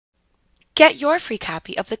Get your free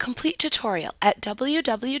copy of the complete tutorial at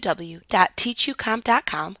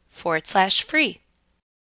www.teachucomp.com/free.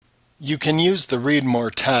 You can use the Read More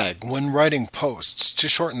tag when writing posts to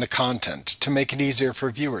shorten the content to make it easier for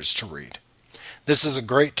viewers to read. This is a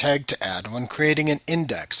great tag to add when creating an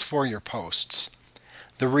index for your posts.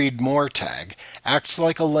 The Read More tag acts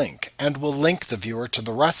like a link and will link the viewer to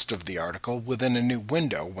the rest of the article within a new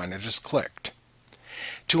window when it is clicked.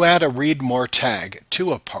 To add a Read More tag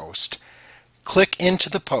to a post, click into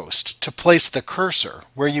the post to place the cursor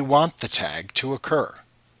where you want the tag to occur.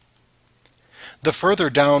 The further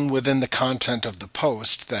down within the content of the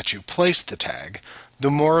post that you place the tag, the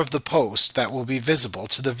more of the post that will be visible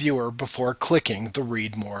to the viewer before clicking the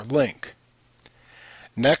Read More link.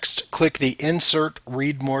 Next, click the Insert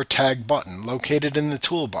Read More tag button located in the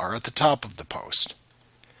toolbar at the top of the post.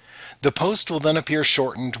 The post will then appear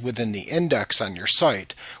shortened within the index on your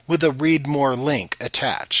site with a Read More link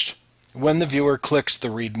attached. When the viewer clicks the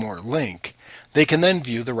Read More link, they can then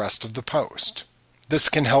view the rest of the post. This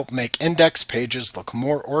can help make index pages look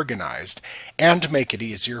more organized and make it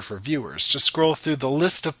easier for viewers to scroll through the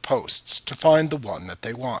list of posts to find the one that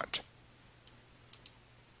they want.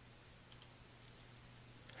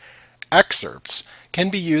 Excerpts can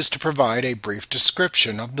be used to provide a brief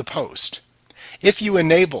description of the post. If you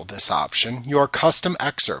enable this option, your custom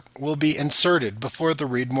excerpt will be inserted before the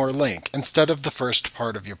Read More link instead of the first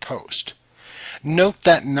part of your post. Note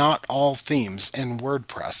that not all themes in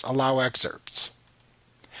WordPress allow excerpts.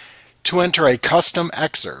 To enter a custom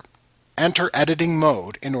excerpt, enter editing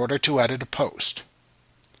mode in order to edit a post.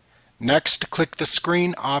 Next, click the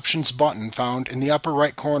Screen Options button found in the upper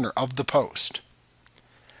right corner of the post.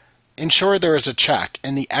 Ensure there is a check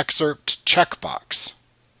in the Excerpt checkbox.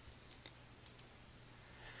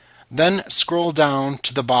 Then scroll down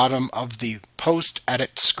to the bottom of the Post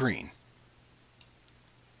Edit screen.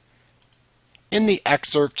 In the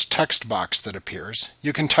Excerpt text box that appears,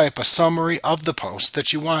 you can type a summary of the post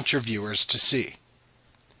that you want your viewers to see.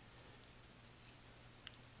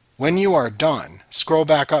 When you are done, scroll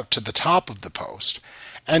back up to the top of the post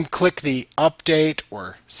and click the Update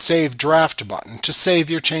or Save Draft button to save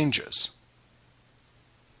your changes.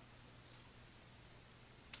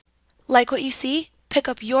 Like what you see? Pick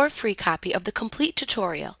up your free copy of the complete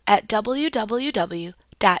tutorial at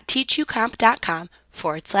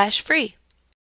www.teachucomp.com/free.